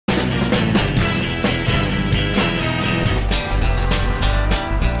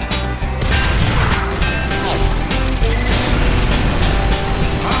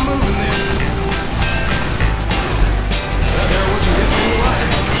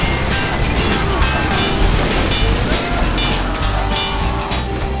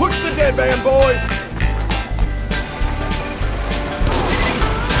van, boys.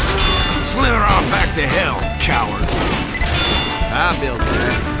 Slither on back to hell, coward. I built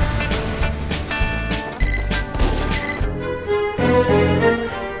that.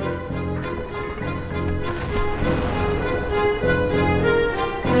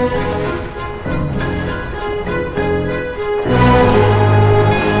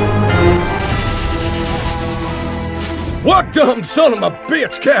 What dumb son of a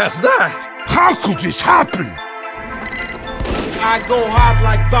bitch cast that? How could this happen? I go hard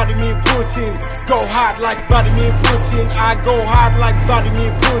like Vladimir Putin. Go hard like Vladimir Putin. I go hard like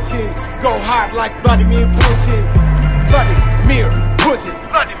Vladimir Putin. Go hard like Vladimir Putin. Vladimir Putin.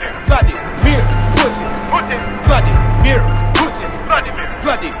 Vladimir Putin. Vladimir Putin.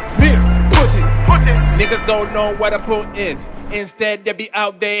 Vladimir Putin. Niggas don't know what I put in. Instead they be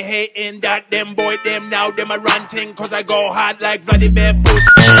out there hating that them boy them now them a ranting cause I go hard like Vladimir Putin.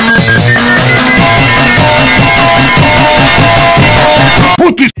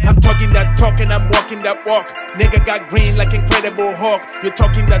 I'm talking that talk and I'm walking that walk. Nigga got green like Incredible Hulk. You're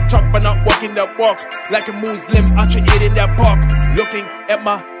talking that talk but not walking that walk. Like a Muslim archer eating that pork. Looking at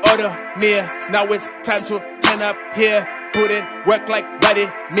my other mirror. Now it's time to turn up here. Put in work like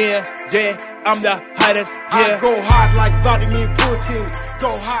Vladimir. Yeah, I'm the hottest here. I go hard like Vladimir Putin.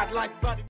 Go hard like Vladimir.